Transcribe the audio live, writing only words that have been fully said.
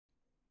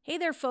Hey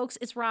there, folks,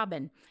 it's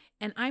Robin,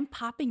 and I'm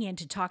popping in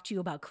to talk to you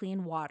about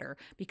clean water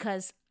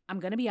because I'm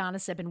going to be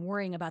honest, I've been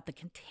worrying about the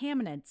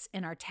contaminants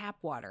in our tap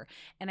water,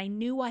 and I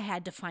knew I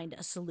had to find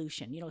a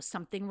solution,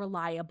 something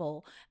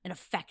reliable and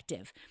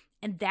effective.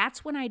 And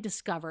that's when I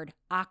discovered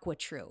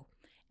AquaTrue,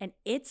 and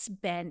it's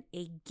been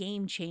a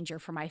game changer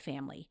for my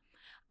family.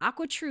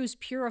 AquaTrue's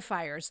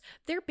purifiers,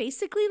 they're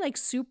basically like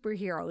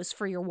superheroes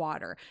for your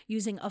water,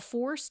 using a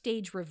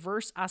 4-stage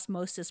reverse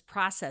osmosis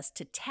process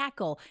to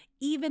tackle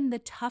even the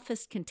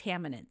toughest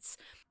contaminants.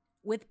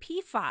 With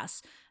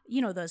PFAS,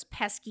 those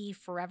pesky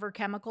forever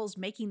chemicals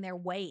making their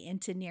way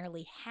into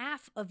nearly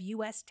half of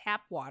U.S.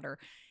 tap water,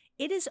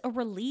 it is a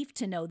relief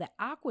to know that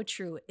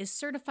AquaTrue is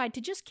certified to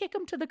just kick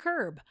them to the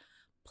curb.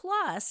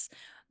 Plus,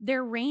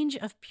 their range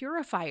of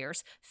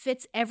purifiers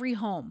fits every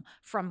home,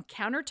 from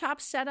countertop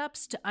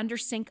setups to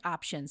under-sink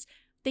options.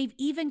 They've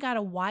even got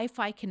a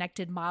Wi-Fi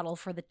connected model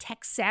for the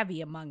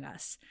tech-savvy among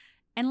us.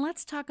 And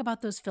let's talk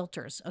about those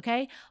filters,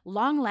 okay?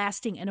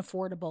 Long-lasting and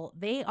affordable,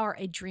 they are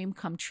a dream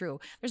come true.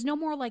 There's no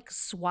more like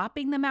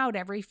swapping them out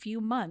every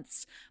few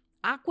months.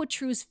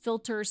 AquaTrue's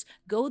filters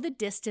go the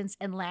distance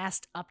and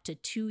last up to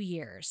 2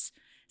 years.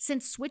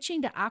 Since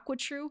switching to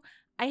AquaTrue,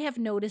 I have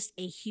noticed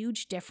a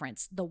huge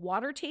difference. The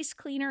water tastes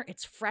cleaner,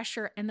 it's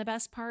fresher, and the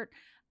best part,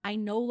 I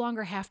no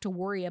longer have to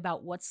worry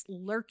about what's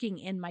lurking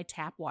in my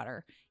tap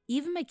water.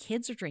 Even my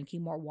kids are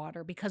drinking more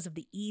water because of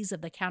the ease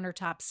of the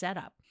countertop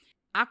setup.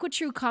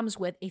 AquaTrue comes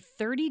with a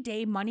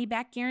 30-day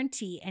money-back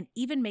guarantee and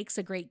even makes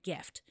a great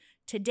gift.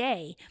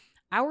 Today,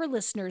 our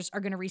listeners are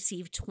going to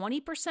receive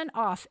 20%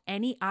 off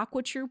any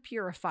AquaTrue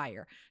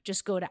purifier.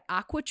 Just go to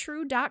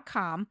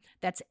aquatrue.com,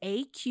 that's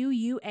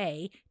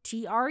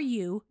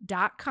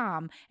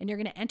AQUATRU.com, and you're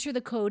going to enter the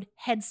code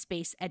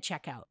Headspace at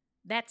checkout.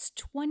 That's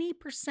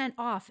 20%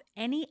 off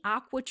any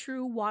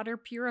AquaTrue water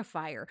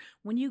purifier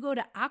when you go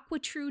to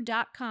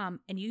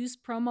aquatrue.com and use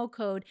promo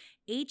code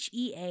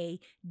HEADSPACE.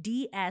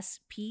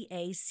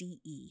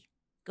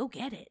 Go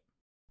get it.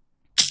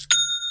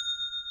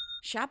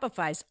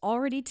 Shopify's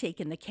already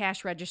taken the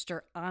cash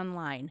register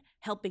online,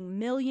 helping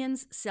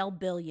millions sell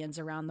billions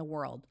around the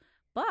world.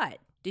 But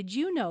did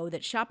you know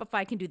that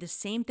Shopify can do the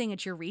same thing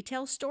at your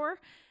retail store?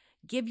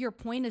 Give your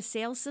point of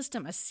sale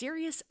system a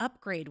serious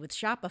upgrade with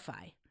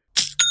Shopify.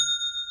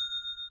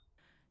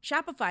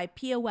 Shopify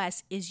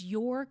POS is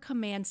your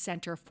command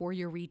center for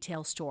your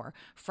retail store.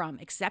 From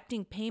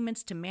accepting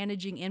payments to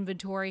managing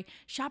inventory,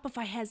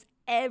 Shopify has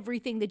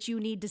everything that you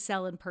need to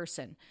sell in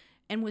person.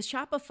 And with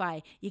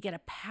Shopify, you get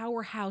a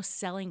powerhouse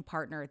selling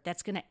partner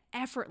that's going to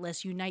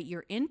effortlessly unite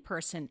your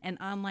in-person and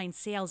online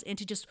sales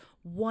into just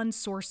one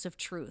source of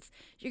truth.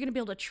 You're going to be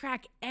able to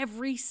track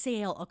every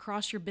sale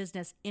across your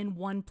business in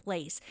one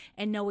place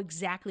and know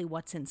exactly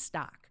what's in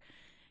stock.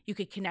 You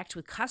could connect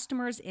with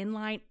customers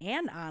inline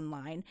and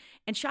online.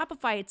 And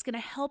Shopify, it's going to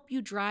help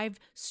you drive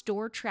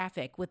store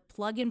traffic with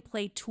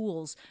plug-and-play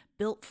tools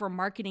built for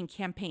marketing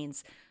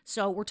campaigns.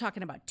 So we're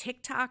talking about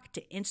TikTok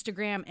to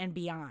Instagram and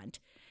beyond.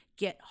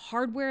 Get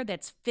hardware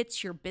that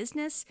fits your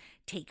business,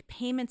 take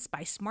payments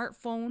by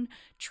smartphone,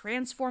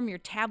 transform your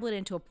tablet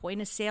into a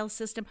point-of-sale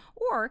system,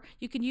 or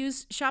you can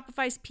use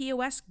Shopify's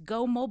POS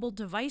Go mobile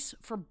device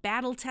for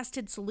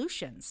battle-tested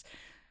solutions.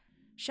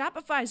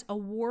 Shopify's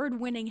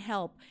award-winning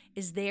help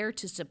is there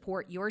to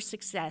support your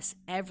success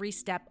every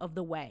step of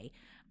the way.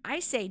 I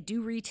say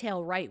do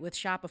retail right with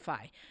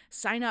Shopify.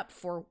 Sign up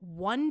for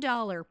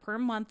 $1 per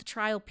month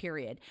trial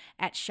period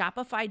at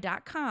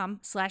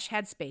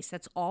shopify.com/headspace.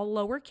 That's all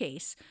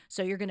lowercase.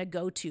 So you're going to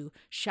go to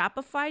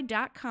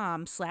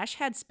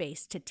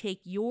shopify.com/headspace to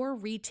take your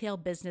retail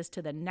business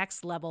to the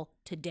next level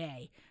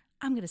today.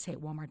 I'm going to say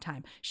it one more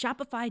time.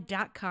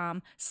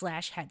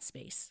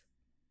 Shopify.com/headspace.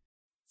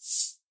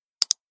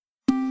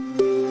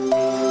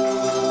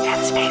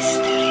 Headspace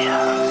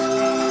Studios.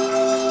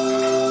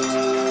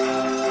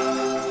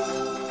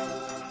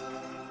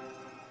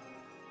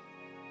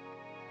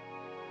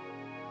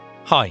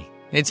 Hi,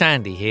 it's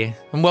Andy here,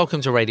 and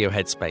welcome to Radio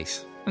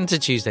Headspace, and to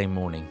Tuesday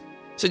morning.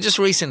 So just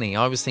recently,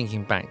 I was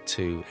thinking back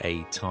to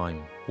a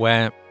time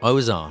where I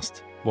was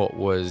asked what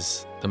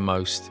was the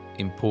most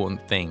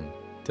important thing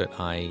that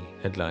I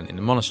had learned in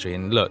the monastery.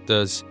 And look,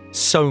 there's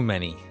so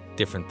many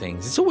different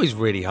things. It's always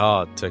really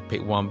hard to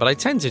pick one, but I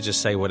tend to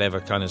just say whatever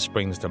kind of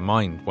springs to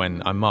mind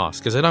when I'm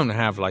asked, because I don't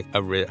have like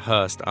a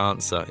rehearsed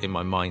answer in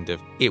my mind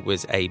of it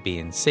was A, B,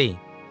 and C.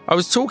 I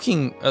was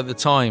talking at the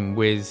time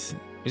with, it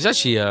was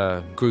actually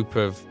a group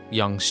of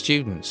young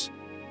students,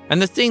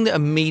 and the thing that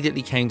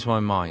immediately came to my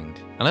mind,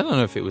 and I don't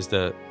know if it was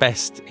the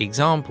best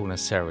example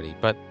necessarily,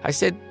 but I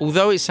said,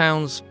 although it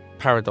sounds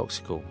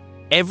paradoxical,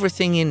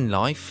 everything in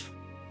life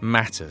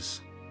matters.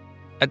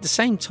 At the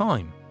same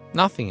time,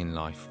 nothing in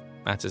life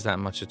matters that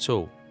much at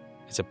all.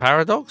 It's a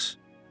paradox,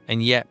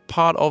 and yet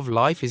part of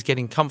life is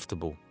getting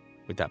comfortable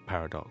with that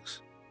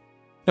paradox.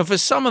 Now, for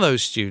some of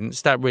those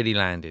students, that really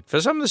landed.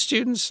 For some of the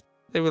students,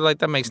 they were like,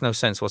 that makes no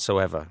sense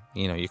whatsoever.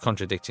 You're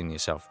contradicting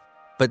yourself.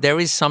 But there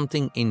is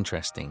something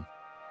interesting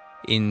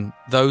in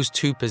those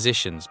two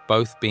positions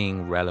both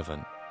being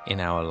relevant in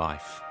our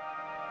life.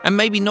 And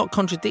maybe not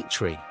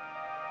contradictory.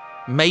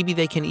 Maybe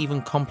they can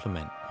even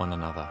complement one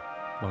another.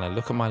 When I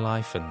look at my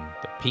life and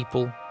the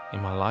people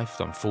in my life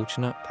that I'm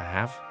fortunate to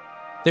have,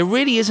 there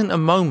really isn't a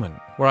moment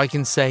where I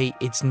can say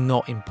it's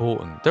not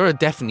important. There are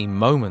definitely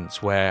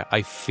moments where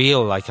I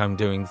feel like I'm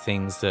doing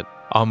things that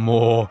are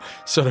more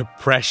sort of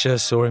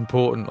precious or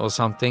important or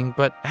something,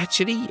 but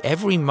actually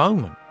every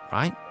moment,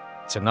 right?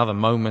 It's another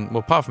moment, well,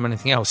 apart from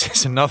anything else,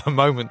 it's another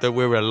moment that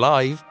we're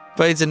alive,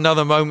 but it's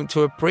another moment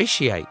to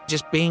appreciate,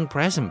 just being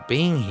present,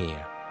 being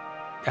here,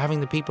 having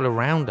the people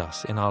around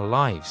us in our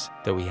lives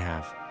that we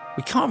have.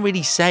 We can't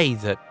really say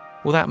that,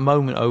 well, that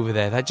moment over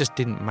there, that just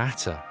didn't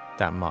matter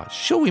that much.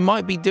 Sure, we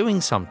might be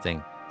doing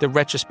something that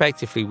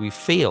retrospectively we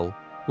feel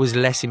was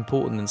less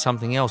important than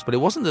something else, but it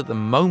wasn't that the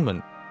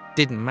moment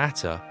didn't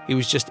matter. It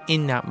was just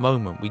in that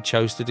moment we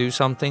chose to do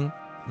something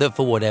that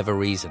for whatever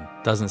reason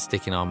doesn't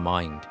stick in our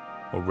mind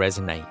or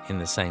resonate in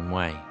the same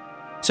way.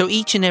 So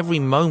each and every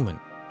moment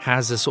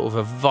has a sort of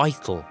a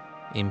vital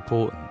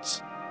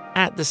importance.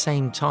 At the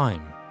same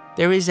time,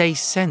 there is a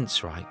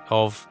sense, right,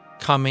 of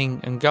coming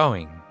and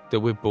going, that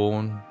we're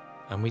born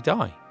and we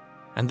die.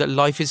 And that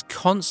life is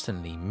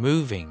constantly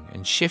moving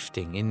and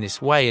shifting in this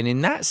way. And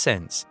in that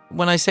sense,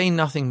 when I say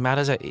nothing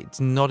matters, it's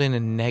not in a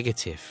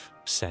negative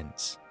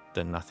sense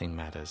that nothing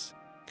matters.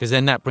 Because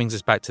then that brings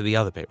us back to the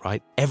other bit,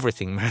 right?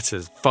 Everything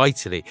matters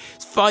vitally.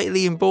 It's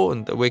vitally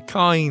important that we're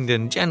kind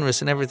and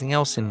generous and everything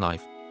else in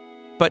life.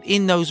 But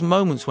in those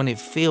moments when it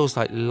feels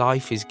like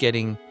life is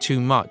getting too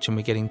much and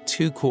we're getting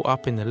too caught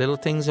up in the little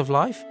things of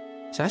life,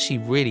 it's actually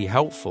really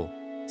helpful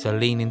to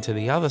lean into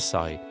the other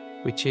side,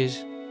 which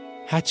is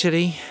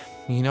actually,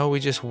 we're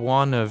just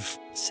one of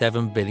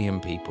 7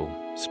 billion people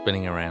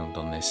spinning around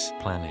on this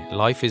planet.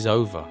 Life is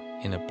over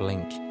in a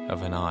blink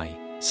of an eye.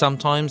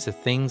 Sometimes the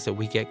things that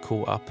we get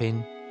caught up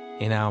in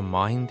our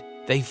mind,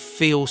 they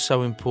feel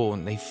so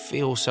important, they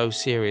feel so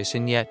serious,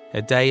 and yet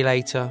a day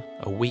later,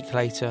 a week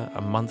later,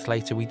 a month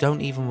later, we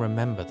don't even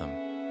remember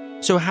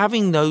them. So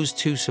having those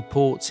two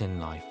supports in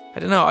life, I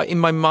don't know, in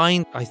my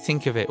mind, I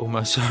think of it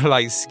almost sort of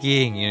like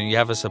skiing. You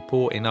have a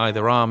support in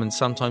either arm, and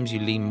sometimes you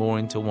lean more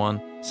into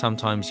one,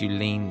 sometimes you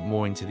lean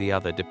more into the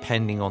other,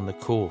 depending on the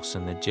course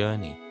and the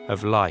journey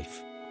of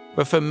life.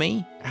 But for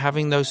me,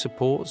 having those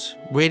supports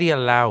really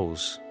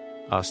allows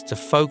us to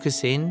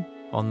focus in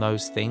on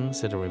those things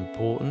that are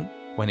important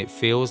when it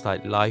feels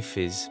like life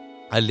is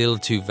a little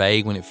too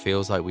vague, when it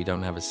feels like we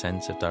don't have a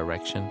sense of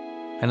direction,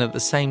 and at the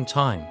same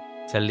time,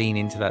 to lean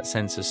into that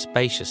sense of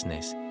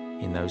spaciousness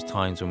in those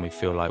times when we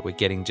feel like we're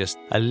getting just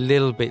a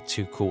little bit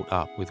too caught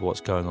up with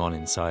what's going on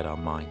inside our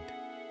mind.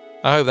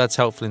 I hope that's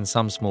helpful in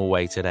some small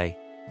way today.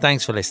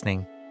 Thanks for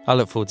listening. I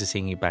look forward to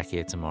seeing you back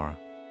here tomorrow.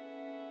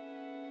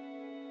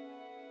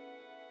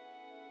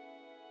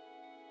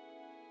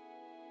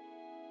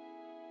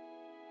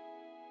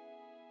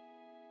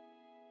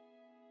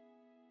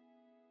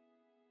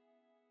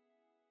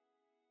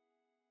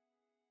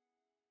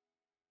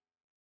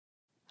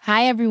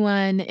 Hi,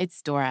 everyone.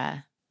 It's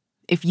Dora.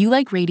 If you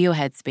like Radio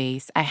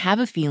Headspace, I have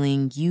a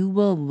feeling you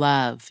will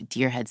love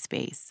Dear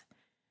Headspace.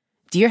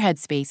 Dear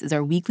Headspace is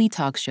our weekly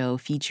talk show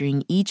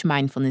featuring each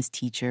mindfulness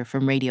teacher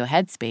from Radio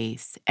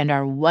Headspace and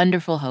our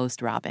wonderful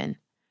host, Robin.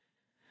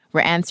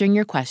 We're answering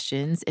your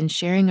questions and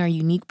sharing our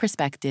unique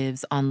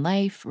perspectives on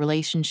life,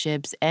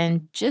 relationships,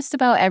 and just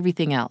about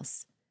everything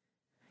else.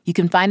 You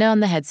can find it on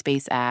the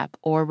Headspace app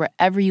or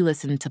wherever you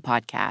listen to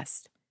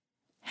podcasts.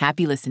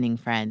 Happy listening,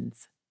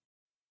 friends.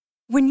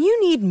 When you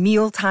need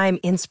mealtime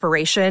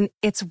inspiration,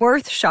 it's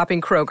worth shopping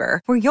Kroger,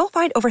 where you'll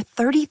find over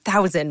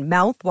 30,000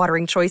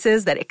 mouth-watering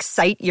choices that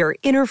excite your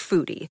inner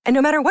foodie. And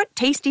no matter what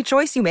tasty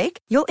choice you make,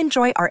 you'll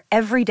enjoy our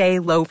everyday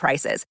low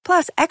prices,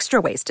 plus extra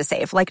ways to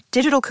save, like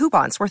digital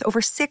coupons worth over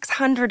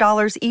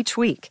 $600 each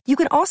week. You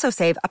can also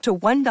save up to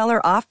 $1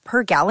 off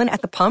per gallon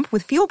at the pump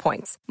with fuel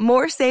points.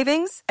 More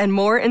savings and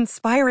more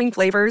inspiring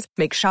flavors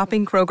make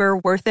shopping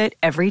Kroger worth it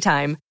every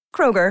time.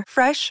 Kroger,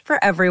 fresh for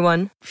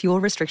everyone.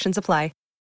 Fuel restrictions apply.